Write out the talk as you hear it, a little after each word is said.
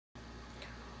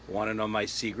Want to know my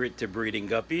secret to breeding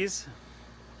guppies?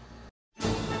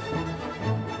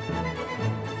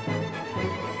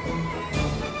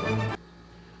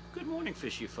 Good morning,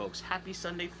 fishy folks. Happy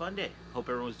Sunday fun day. Hope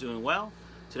everyone's doing well.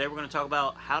 Today we're going to talk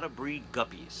about how to breed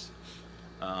guppies.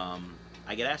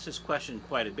 I get asked this question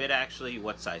quite a bit actually.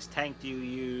 What size tank do you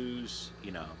use?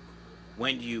 You know,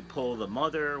 when do you pull the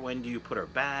mother? When do you put her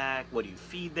back? What do you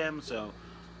feed them? So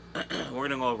we're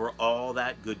going to go over all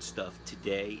that good stuff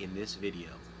today in this video.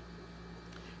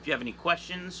 If you have any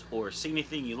questions or see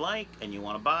anything you like and you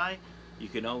want to buy, you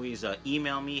can always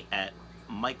email me at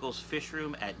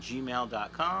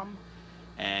michaelsfishroom@gmail.com.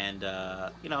 And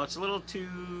you know, it's a little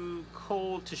too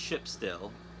cold to ship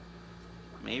still.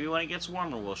 Maybe when it gets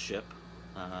warmer we'll ship.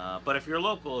 But if you're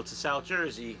local to South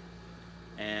Jersey,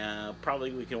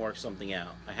 probably we can work something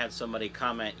out. I had somebody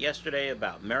comment yesterday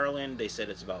about Maryland. They said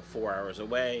it's about 4 hours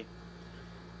away.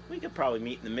 We could probably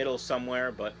meet in the middle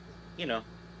somewhere, but you know,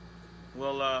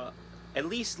 we'll at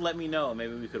least let me know.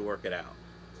 Maybe we could work it out.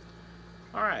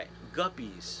 Alright,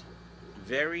 guppies.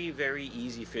 Very, very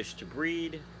easy fish to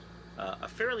breed. A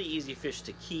fairly easy fish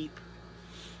to keep.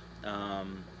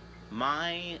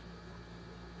 My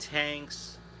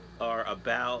tanks are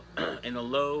about in the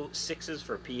low 6s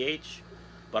for pH,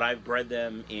 but I've bred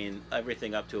them in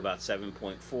everything up to about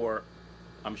 7.4.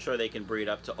 I'm sure they can breed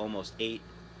up to almost 8,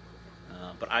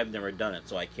 but I've never done it,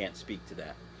 so I can't speak to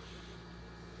that.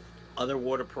 Other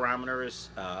water parameters,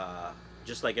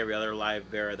 just like every other live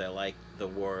bear, they like the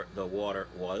water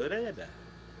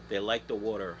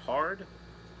hard.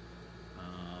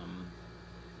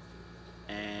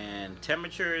 And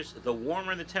temperatures, the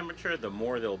warmer the temperature, the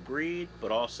more they'll breed,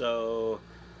 but also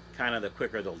kind of the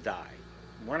quicker they'll die.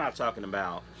 We're not talking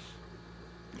about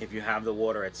if you have the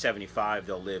water at 75,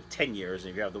 they'll live 10 years,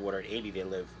 and if you have the water at 80, they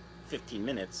live 15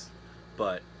 minutes.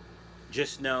 But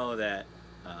just know that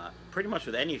pretty much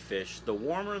with any fish, the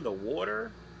warmer the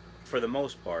water, for the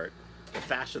most part, the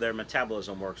faster their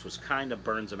metabolism works, which kind of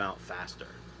burns them out faster.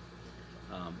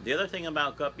 The other thing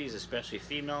about guppies, especially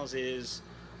females, is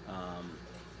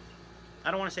I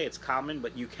don't want to say it's common,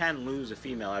 but you can lose a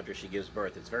female after she gives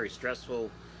birth. It's very stressful,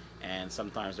 and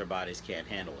sometimes their bodies can't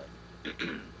handle it.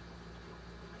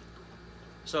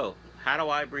 So, how do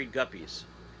I breed guppies?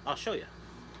 I'll show you.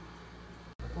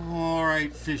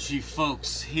 Alright, fishy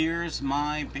folks, here's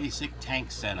my basic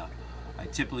tank setup. I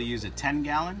typically use a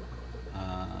 10-gallon.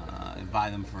 I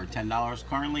buy them for $10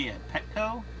 currently at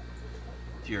Petco.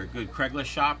 If you're a good Craigslist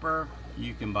shopper,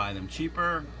 you can buy them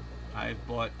cheaper. I've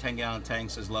bought 10-gallon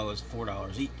tanks as low as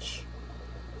 $4 each.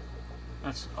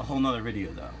 That's a whole nother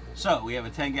video though. So we have a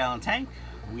 10-gallon tank.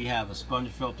 We have a sponge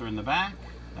filter in the back.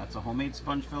 That's a homemade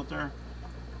sponge filter.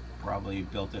 Probably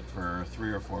built it for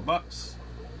 $3 or $4.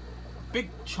 Big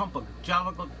chunk of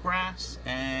Java grass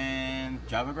and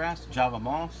Java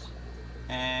moss,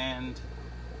 and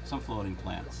some floating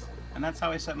plants. And that's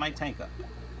how I set my tank up.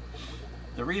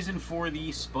 The reason for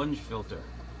the sponge filter: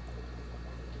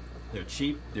 they're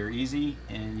cheap, they're easy,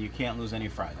 and you can't lose any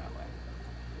fry that way.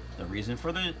 The reason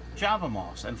for the Java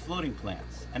moss and floating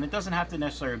plants, and it doesn't have to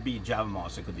necessarily be Java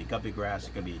moss. It could be guppy grass,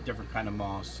 it could be a different kind of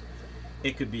moss.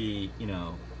 It could be, you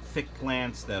know, thick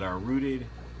plants that are rooted.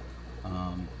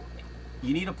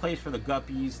 You need a place for the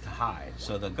guppies to hide.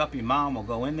 So the guppy mom will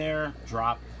go in there,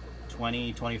 drop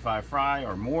 20, 25 fry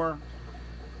or more,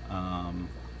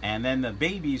 and then the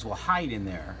babies will hide in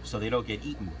there so they don't get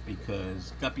eaten,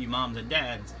 because guppy moms and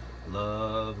dads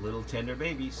love little tender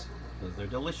babies because they're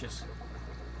delicious.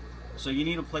 So you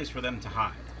need a place for them to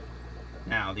hide.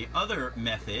 Now the other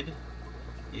method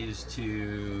is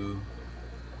to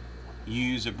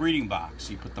use a breeding box.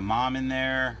 You put the mom in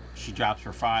there, she drops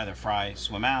her fry, the fry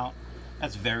swim out.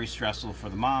 That's very stressful for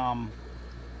the mom.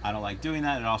 I don't like doing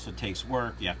that. It also takes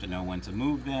work. You have to know when to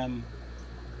move them.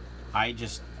 I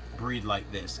just breed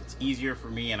like this. It's easier for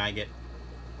me, and I get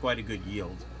quite a good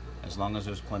yield as long as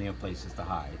there's plenty of places to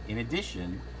hide. In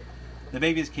addition, the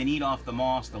babies can eat off the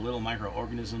moss, the little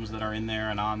microorganisms that are in there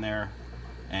and on there,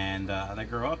 and they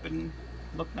grow up and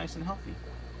look nice and healthy.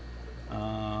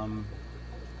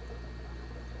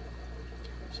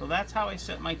 So that's how I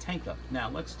set my tank up. Now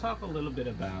let's talk a little bit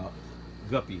about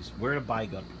guppies. Where to buy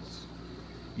guppies?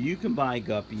 You can buy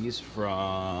guppies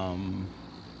from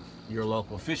your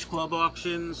local fish club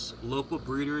auctions, local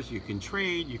breeders. You can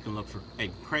trade. You can look for at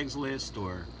Craigslist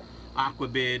or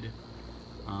Aquabid.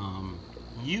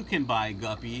 You can buy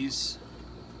guppies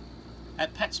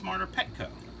at PetSmart or Petco,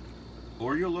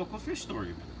 or your local fish store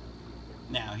even.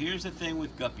 Now here's the thing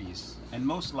with guppies and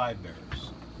most live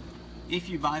bearers. If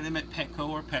you buy them at Petco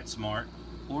or PetSmart,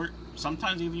 or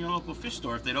sometimes even your local fish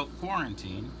store, if they don't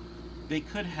quarantine, they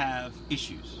could have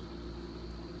issues.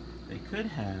 they could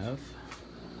have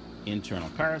internal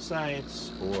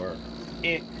parasites or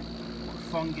ick or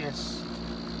fungus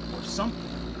or something.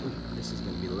 Ooh, this is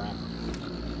going to be loud.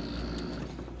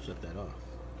 Shut that off.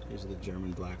 These are the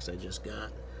German blacks I just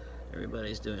got.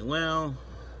 Everybody's doing well.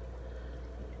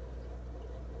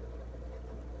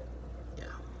 Yeah.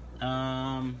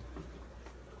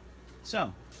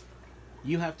 So,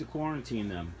 you have to quarantine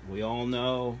them. We all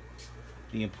know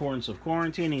the importance of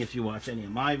quarantining. If you watch any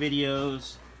of my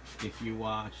videos, if you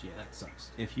watch, yeah, that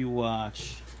sucks. If you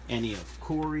watch any of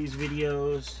Corey's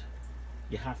videos,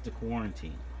 you have to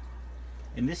quarantine.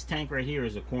 And this tank right here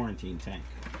is a quarantine tank.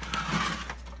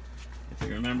 If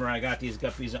you remember, I got these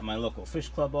guppies at my local fish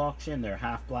club auction. They're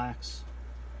half blacks,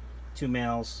 2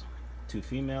 males, 2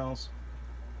 females.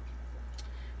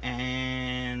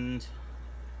 And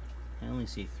I only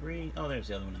see 3. Oh, there's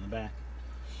the other one in the back.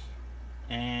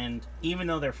 And even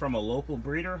though they're from a local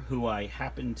breeder who I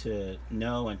happen to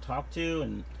know and talk to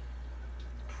and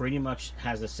pretty much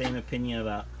has the same opinion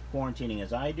about quarantining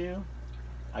as I do,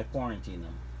 I quarantine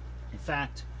them. In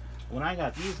fact, when I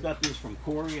got these guppies from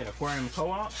Corey at Aquarium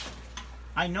Co-op,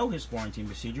 I know his quarantine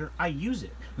procedure. I use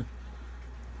it.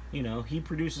 You know, he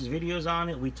produces videos on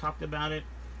it. We talked about it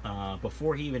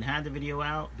before he even had the video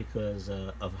out because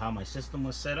of how my system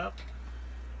was set up.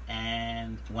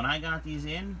 And when I got these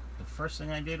in, the first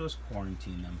thing I did was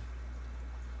quarantine them.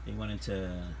 They went into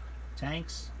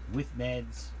tanks with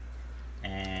meds,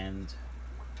 and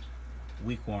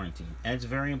we quarantine. And it's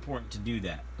very important to do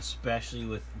that, especially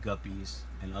with guppies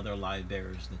and other live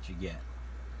bearers that you get.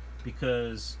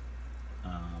 Because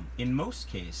in most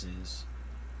cases,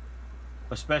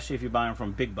 especially if you buy them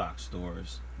from big box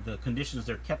stores, the conditions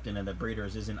they're kept in and the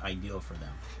breeders isn't ideal for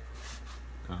them.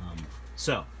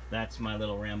 So that's my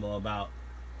little ramble about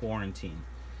quarantine.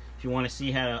 If you want to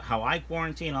see how I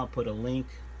quarantine, I'll put a link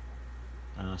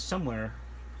somewhere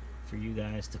for you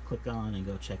guys to click on and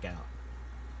go check out.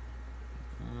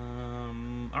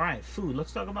 Alright, food.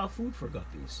 Let's talk about food for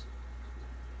guppies.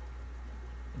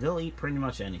 They'll eat pretty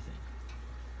much anything.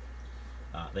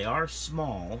 They are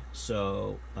small,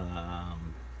 so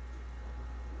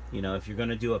you know, if you're going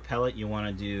to do a pellet, you want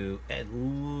to do,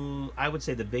 I would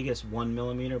say the biggest 1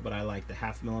 millimeter, but I like the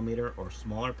 0.5 millimeter or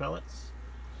smaller pellets.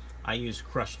 I use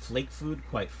crushed flake food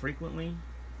quite frequently.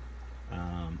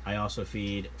 I also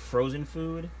feed frozen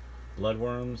food,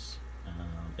 bloodworms.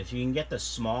 If you can get the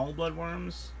small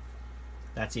bloodworms,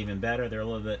 that's even better. They're a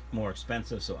little bit more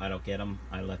expensive, so I don't get them.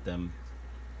 I let them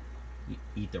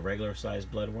eat the regular size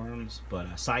bloodworms.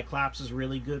 But Cyclops is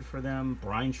really good for them.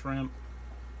 Brine shrimp.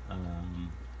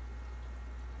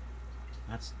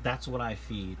 That's what I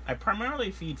feed. I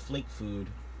primarily feed flake food,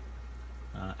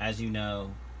 as you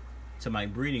know, to my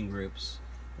breeding groups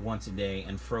once a day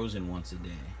and frozen once a day.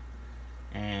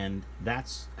 And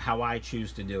that's how I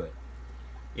choose to do it.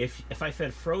 If I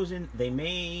fed frozen, they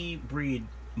may breed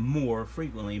more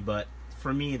frequently, but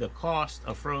for me, the cost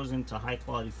of frozen to high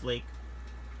quality flake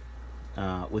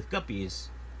with guppies,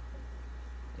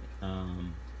 what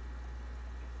am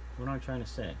I trying to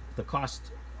say? The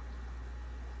cost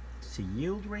to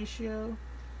yield ratio,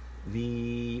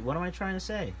 what am I trying to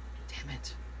say? Damn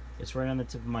it. It's right on the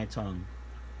tip of my tongue.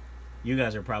 You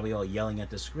guys are probably all yelling at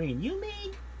the screen, you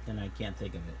mean? And I can't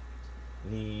think of it.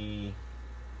 The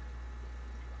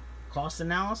cost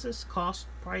analysis, cost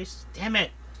price, damn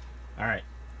it. Alright,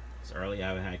 it's early, I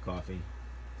haven't had coffee.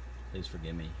 Please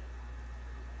forgive me.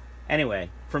 Anyway,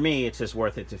 for me, it's just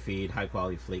worth it to feed high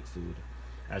quality flake food.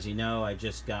 As you know, I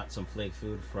just got some flake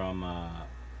food from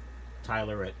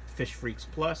Tyler at Fish Freaks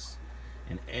Plus,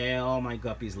 and all my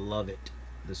guppies love it.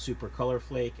 The super color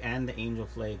flake and the angel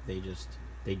flake,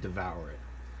 they devour it.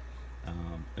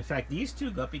 In fact, these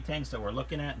 2 guppy tanks that we're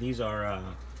looking at, these are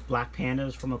black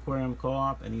pandas from Aquarium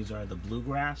Co-op, and these are the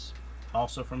bluegrass,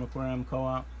 also from Aquarium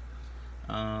Co-op.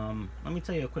 Let me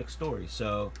tell you a quick story.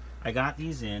 So I got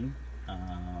these in.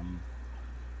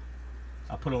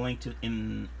 I'll put a link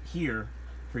in here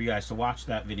for you guys to watch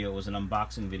that video. It was an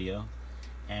unboxing video,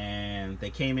 and they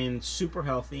came in super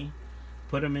healthy.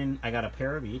 Put them in, I got a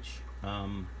pair of each.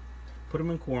 Put them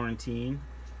in quarantine,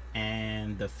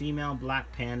 and the female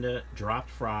black panda dropped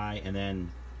fry and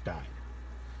then died.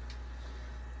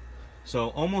 So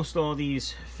almost all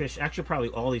these fish, actually probably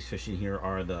all these fish in here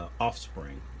are the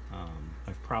offspring.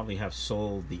 I probably have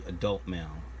sold the adult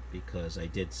male because I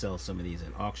did sell some of these at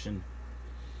auction.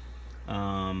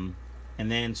 And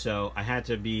then so I had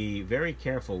to be very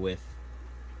careful with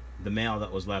the male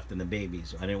that was left and the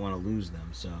babies. I didn't want to lose them.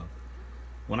 So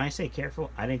when I say careful,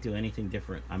 I didn't do anything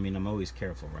different. I mean, I'm always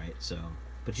careful, right? So,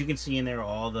 but you can see in there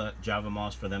all the Java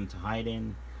moss for them to hide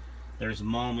in. There's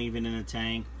mulm even in the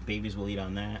tank. Babies will eat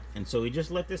on that. And so we just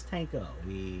let this tank go.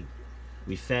 We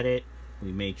fed it.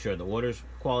 We made sure the water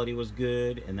quality was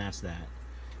good, and that's that.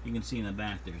 You can see in the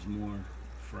back there's more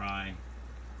fry.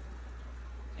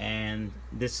 And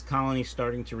this colony's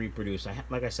starting to reproduce.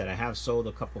 Like I said, I have sold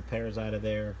a couple pairs out of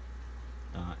there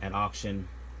at auction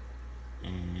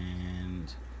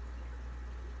and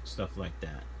stuff like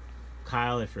that.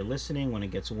 Kyle, if you're listening, when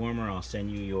it gets warmer, I'll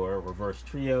send you your reverse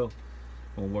trio.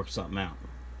 We'll work something out.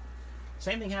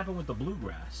 Same thing happened with the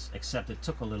bluegrass, except it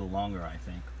took a little longer, I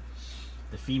think.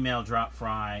 The female dropped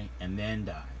fry and then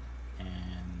died.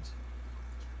 And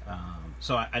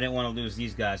so I didn't want to lose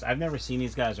these guys. I've never seen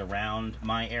these guys around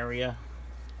my area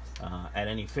at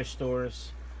any fish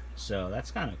stores. So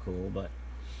that's kind of cool. But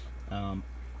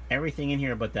everything in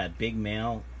here but that big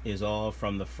male is all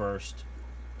from the first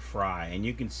fry. And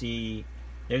you can see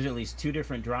there's at least 2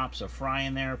 different drops of fry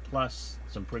in there, plus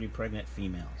some pretty pregnant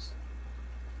females.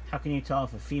 How can you tell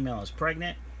if a female is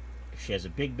pregnant? If she has a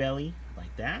big belly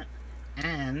like that,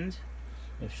 and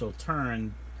if she'll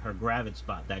turn her gravid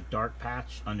spot, that dark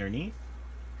patch underneath,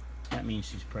 that means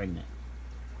she's pregnant.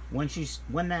 When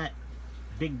that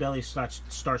big belly starts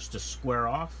to square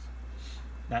off,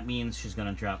 that means she's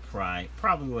going to drop fry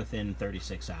probably within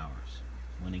 36 hours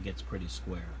when it gets pretty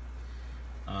square.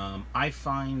 I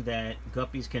find that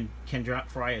guppies can drop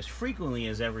fry as frequently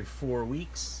as every 4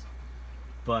 weeks,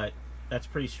 but that's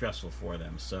pretty stressful for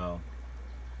them. So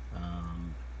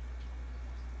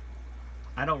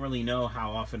I don't really know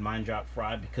how often mine drop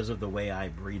fry because of the way I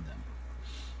breed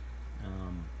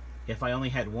them. If I only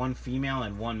had 1 female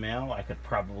and 1 male, I could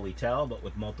probably tell, but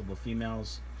with multiple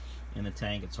females in the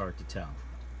tank, it's hard to tell.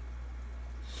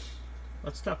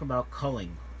 Let's talk about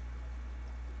culling.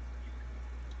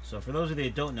 So for those of you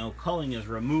that don't know, culling is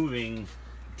removing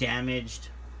damaged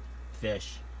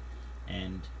fish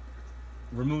and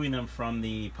removing them from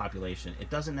the population. It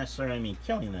doesn't necessarily mean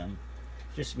killing them,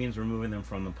 it just means removing them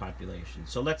from the population.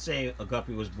 So let's say a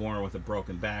guppy was born with a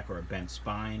broken back or a bent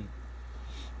spine,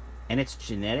 and it's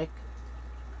genetic.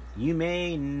 You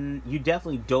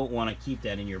definitely don't want to keep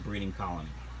that in your breeding colony.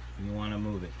 You want to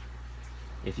move it.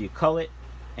 If you cull it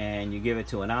and you give it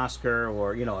to an Oscar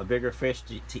or, you know, a bigger fish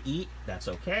to eat, that's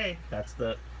okay. That's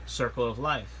the circle of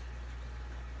life.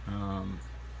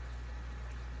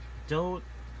 Don't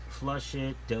flush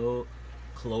it, don't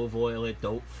clove oil it,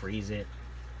 don't freeze it.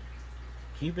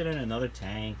 Keep it in another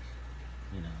tank,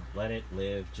 you know, let it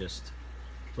live, just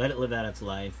let it live out its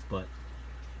life. But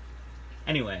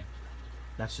anyway,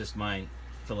 that's just my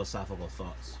philosophical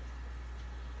thoughts.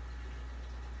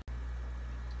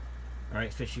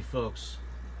 Alright, fishy folks,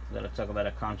 we gotta talk about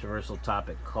a controversial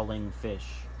topic, culling fish,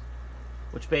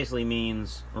 which basically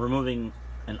means removing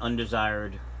an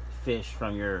undesired fish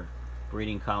from your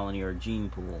breeding colony or gene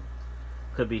pool.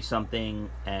 Could be something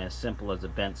as simple as a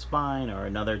bent spine or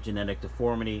another genetic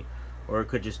deformity, or it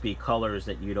could just be colors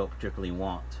that you don't particularly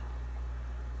want.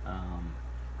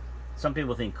 Some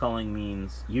people think culling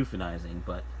means euthanizing,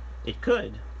 but it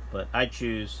could, but I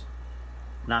choose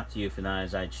not to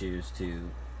euthanize. I choose to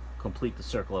complete the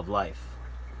circle of life.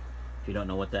 If you don't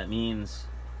know what that means,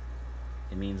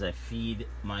 it means I feed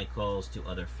my culls to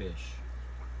other fish.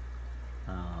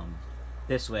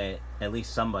 This way, at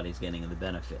least somebody's getting the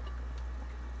benefit.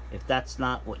 If that's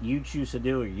not what you choose to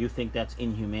do, or you think that's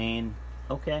inhumane,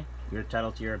 okay, you're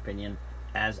entitled to your opinion,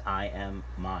 as I am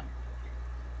mine.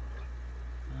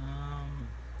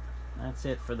 That's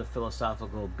it for the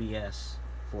philosophical BS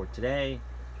for today.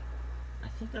 I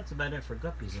think that's about it for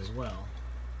guppies as well.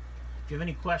 If you have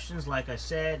any questions, like I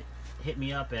said, hit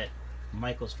me up at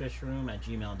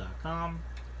michaelsfishroom@gmail.com.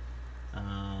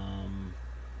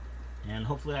 And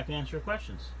hopefully I can answer your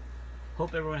questions.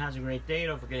 Hope everyone has a great day.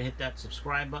 Don't forget to hit that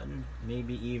subscribe button.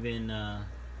 Maybe even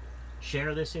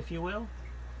share this if you will.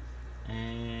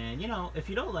 And, you know, if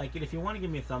you don't like it, if you want to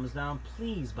give me a thumbs down,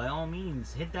 please, by all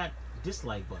means, hit that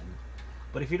dislike button.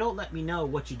 But if you don't let me know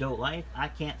what you don't like, I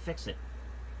can't fix it.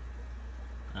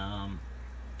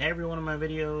 Every one of my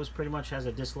videos pretty much has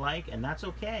a dislike, and that's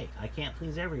okay. I can't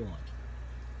please everyone.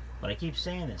 But I keep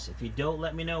saying this. If you don't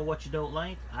let me know what you don't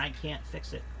like, I can't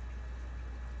fix it.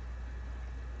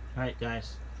 Alright,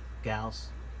 guys, gals,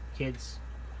 kids,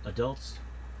 adults,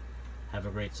 have a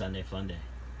great Sunday fun day.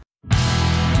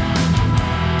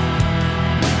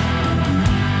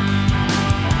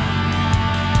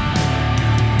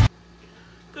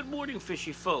 Good morning,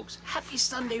 fishy folks. Happy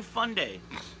Sunday fun day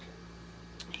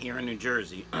here in New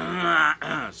Jersey.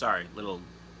 Sorry, little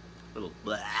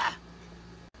blah.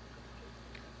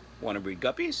 Want to breed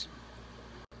guppies?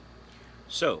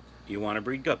 So, you want to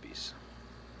breed guppies.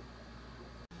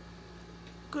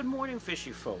 Good morning,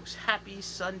 fishy folks. Happy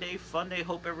Sunday, fun day.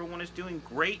 Hope everyone is doing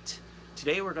great.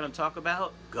 Today we're going to talk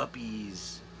about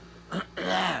guppies.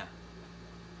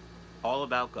 All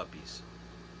about guppies.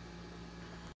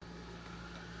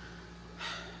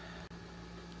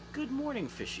 Good morning,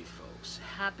 fishy folks.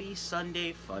 Happy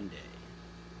Sunday, fun day.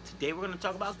 Today we're going to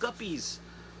talk about guppies.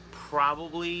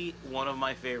 Probably one of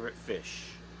my favorite fish.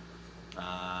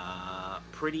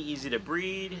 Pretty easy to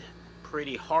breed.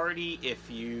 Pretty hardy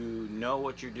if you know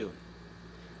what you're doing.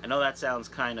 I know that sounds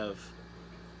kind of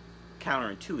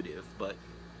counterintuitive, but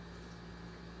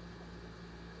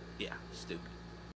yeah, stupid.